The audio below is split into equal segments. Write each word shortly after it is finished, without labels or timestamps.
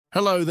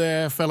Hello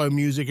there, fellow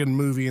music and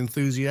movie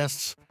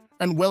enthusiasts,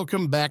 and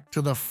welcome back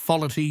to the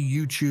FOLITY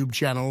YouTube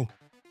channel.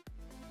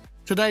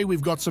 Today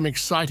we've got some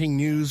exciting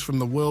news from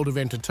the world of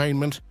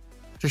entertainment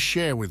to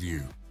share with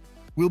you.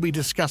 We'll be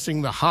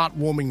discussing the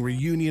heartwarming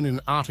reunion in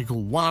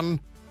Article 1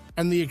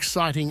 and the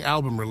exciting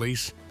album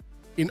release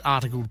in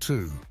Article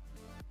 2.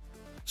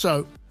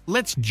 So,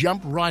 let's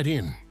jump right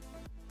in.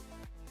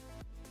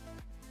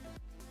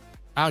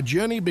 Our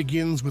journey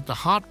begins with the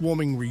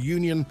heartwarming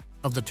reunion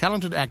of the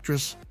talented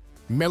actress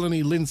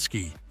Melanie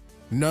Lynskey,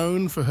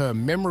 known for her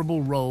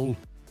memorable role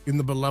in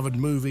the beloved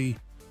movie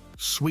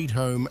Sweet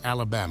Home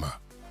Alabama.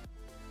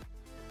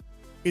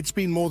 It's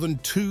been more than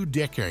 2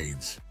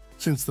 decades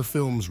since the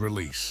film's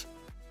release,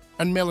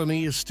 and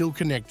Melanie is still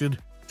connected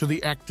to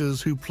the actors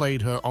who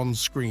played her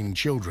on-screen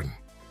children.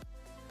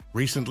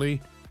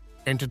 Recently,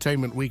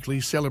 Entertainment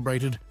Weekly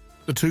celebrated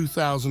the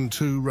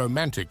 2002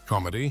 romantic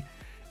comedy,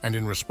 and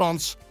in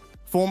response,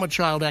 former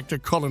child actor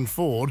Colin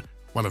Ford,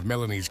 one of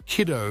Melanie's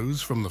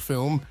kiddos from the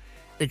film,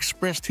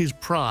 expressed his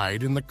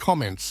pride in the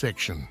comments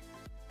section.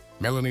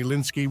 Melanie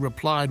Lynskey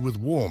replied with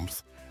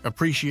warmth,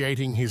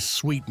 appreciating his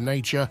sweet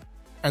nature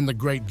and the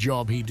great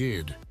job he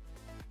did.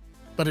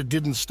 But it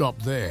didn't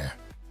stop there.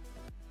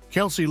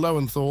 Kelsey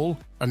Lowenthal,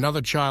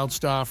 another child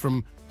star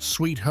from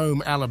Sweet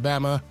Home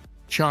Alabama,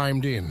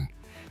 chimed in,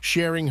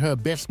 sharing her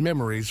best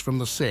memories from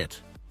the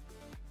set.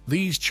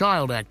 These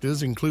child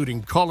actors,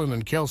 including Colin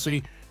and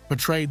Kelsey,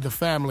 portrayed the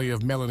family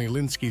of Melanie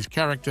Lynskey's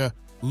character,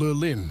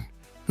 Lynn,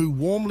 who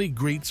warmly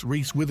greets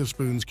Reese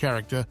Witherspoon's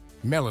character,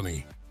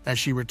 Melanie, as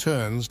she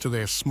returns to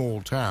their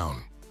small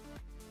town.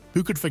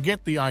 Who could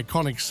forget the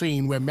iconic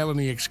scene where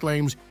Melanie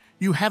exclaims,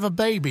 "You have a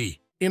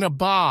baby in a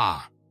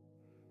bar?"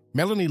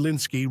 Melanie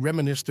Lynskey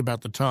reminisced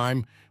about the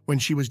time when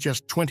she was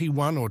just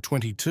 21 or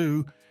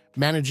 22,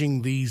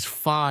 managing these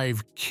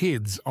 5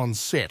 kids on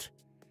set,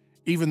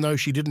 even though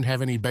she didn't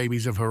have any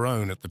babies of her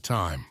own at the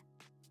time.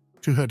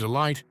 To her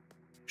delight,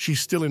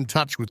 she's still in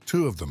touch with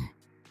 2 of them,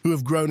 who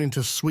have grown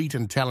into sweet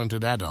and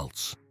talented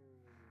adults.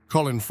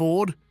 Colin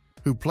Ford,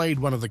 who played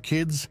one of the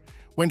kids,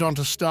 went on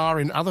to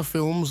star in other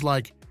films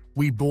like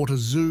We Bought a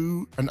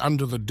Zoo and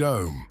Under the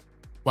Dome,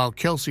 while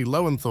Kelsey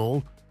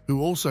Lowenthal,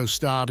 who also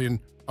starred in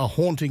A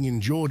Haunting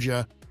in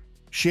Georgia,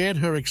 shared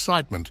her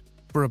excitement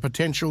for a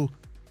potential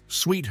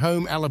Sweet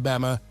Home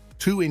Alabama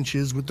 2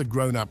 inches with the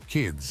grown-up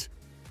kids,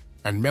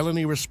 and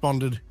Melanie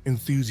responded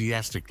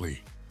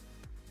enthusiastically.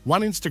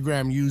 One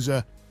Instagram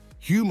user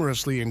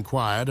humorously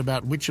inquired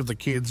about which of the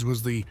kids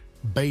was the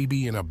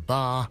baby in a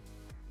bar,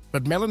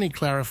 but Melanie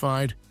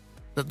clarified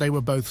that they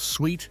were both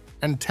sweet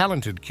and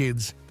talented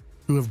kids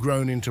who have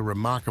grown into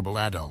remarkable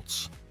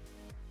adults.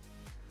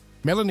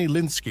 Melanie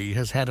Lynskey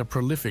has had a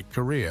prolific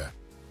career,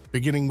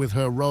 beginning with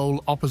her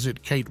role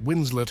opposite Kate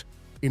Winslet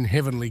in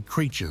Heavenly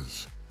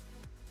Creatures.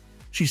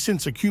 She's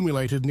since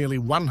accumulated nearly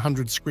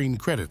 100 screen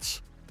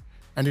credits,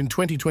 and in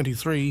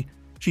 2023,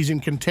 she's in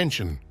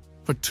contention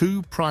for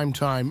 2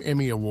 Primetime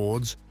Emmy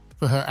Awards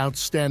for her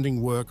outstanding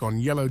work on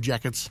Yellow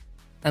Jackets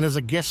and as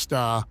a guest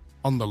star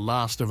on The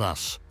Last of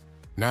Us.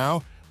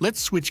 Now, let's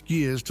switch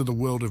gears to the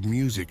world of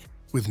music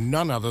with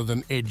none other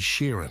than Ed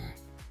Sheeran.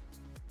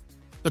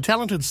 The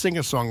talented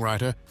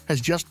singer-songwriter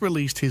has just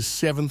released his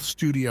 7th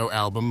studio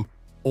album,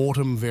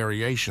 Autumn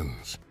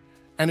Variations,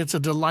 and it's a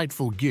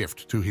delightful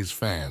gift to his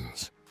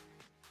fans.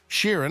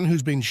 Sheeran,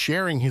 who's been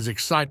sharing his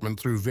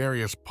excitement through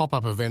various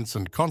pop-up events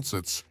and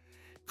concerts,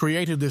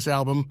 created this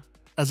album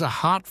as a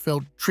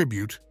heartfelt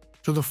tribute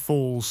to the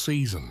fall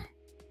season.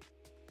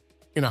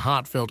 In a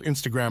heartfelt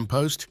Instagram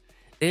post,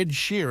 Ed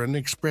Sheeran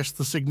expressed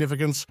the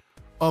significance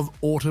of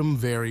Autumn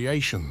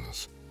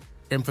Variations,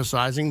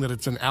 emphasizing that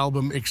it's an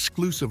album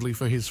exclusively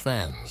for his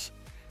fans.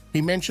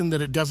 He mentioned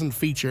that it doesn't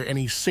feature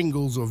any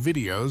singles or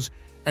videos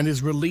and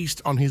is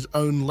released on his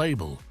own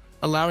label,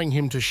 allowing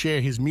him to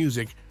share his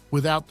music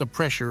without the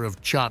pressure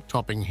of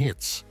chart-topping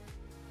hits.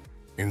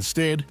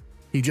 Instead,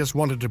 he just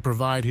wanted to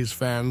provide his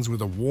fans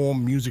with a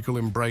warm musical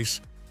embrace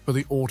for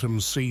the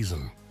autumn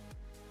season.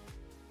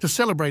 To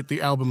celebrate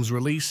the album's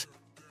release,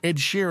 Ed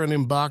Sheeran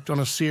embarked on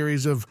a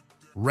series of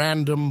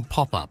random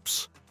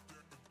pop-ups.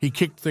 He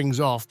kicked things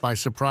off by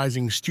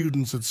surprising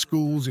students at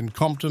schools in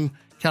Compton,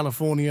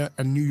 California,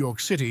 and New York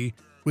City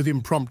with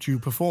impromptu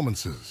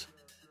performances.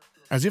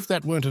 As if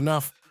that weren't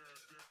enough,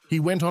 he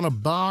went on a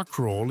bar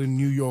crawl in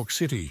New York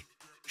City,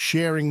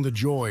 sharing the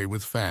joy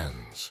with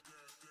fans.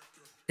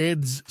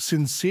 Ed's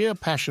sincere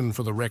passion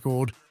for the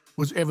record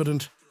was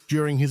evident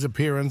during his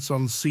appearance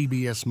on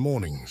CBS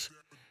Mornings,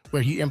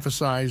 where he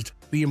emphasized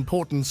the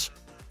importance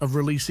of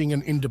releasing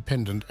an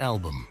independent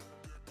album.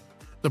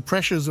 The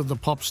pressures of the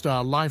pop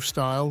star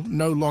lifestyle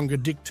no longer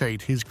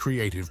dictate his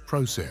creative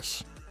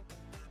process.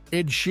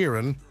 Ed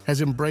Sheeran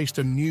has embraced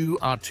a new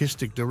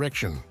artistic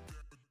direction,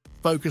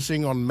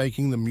 focusing on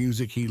making the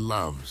music he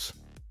loves.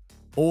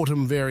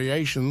 Autumn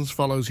Variations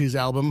follows his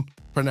album,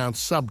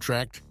 pronounced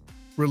Subtract,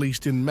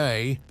 released in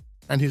May,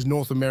 and his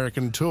North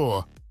American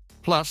tour,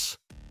 plus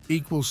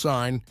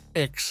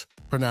 =X,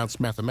 pronounced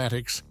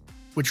Mathematics,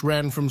 which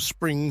ran from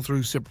spring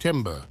through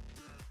September,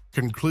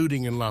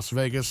 concluding in Las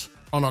Vegas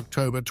on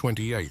October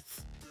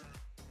 28th.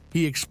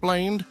 He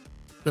explained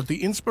that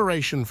the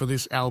inspiration for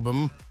this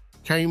album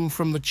came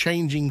from the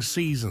changing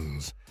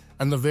seasons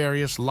and the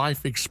various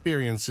life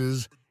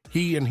experiences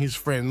he and his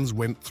friends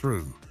went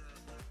through.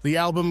 The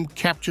album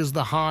captures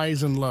the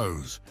highs and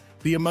lows,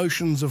 the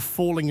emotions of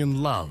falling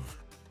in love,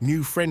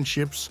 new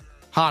friendships,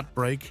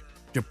 heartbreak,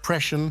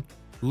 depression,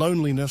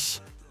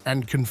 loneliness,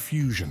 and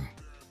confusion.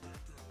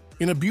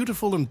 In a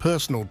beautiful and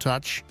personal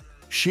touch,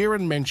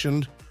 Sheeran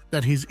mentioned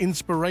that his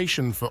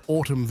inspiration for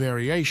Autumn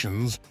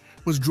Variations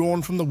was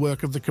drawn from the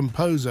work of the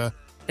composer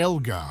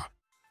Elgar,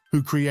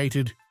 who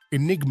created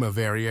Enigma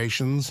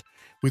Variations,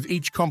 with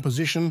each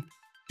composition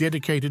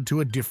dedicated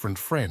to a different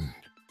friend.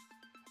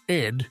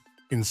 Ed,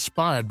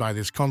 inspired by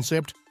this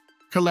concept,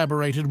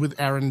 collaborated with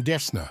Aaron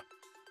Dessner,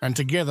 and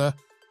together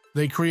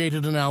they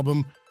created an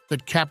album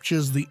that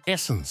captures the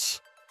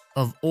essence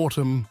of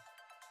autumn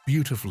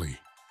beautifully.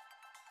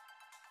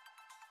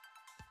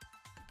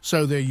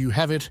 So there you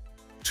have it,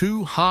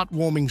 2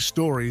 heartwarming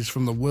stories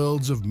from the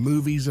worlds of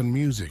movies and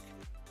music.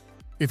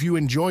 If you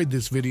enjoyed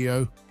this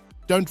video,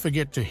 don't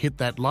forget to hit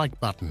that like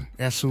button.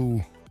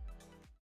 Eso.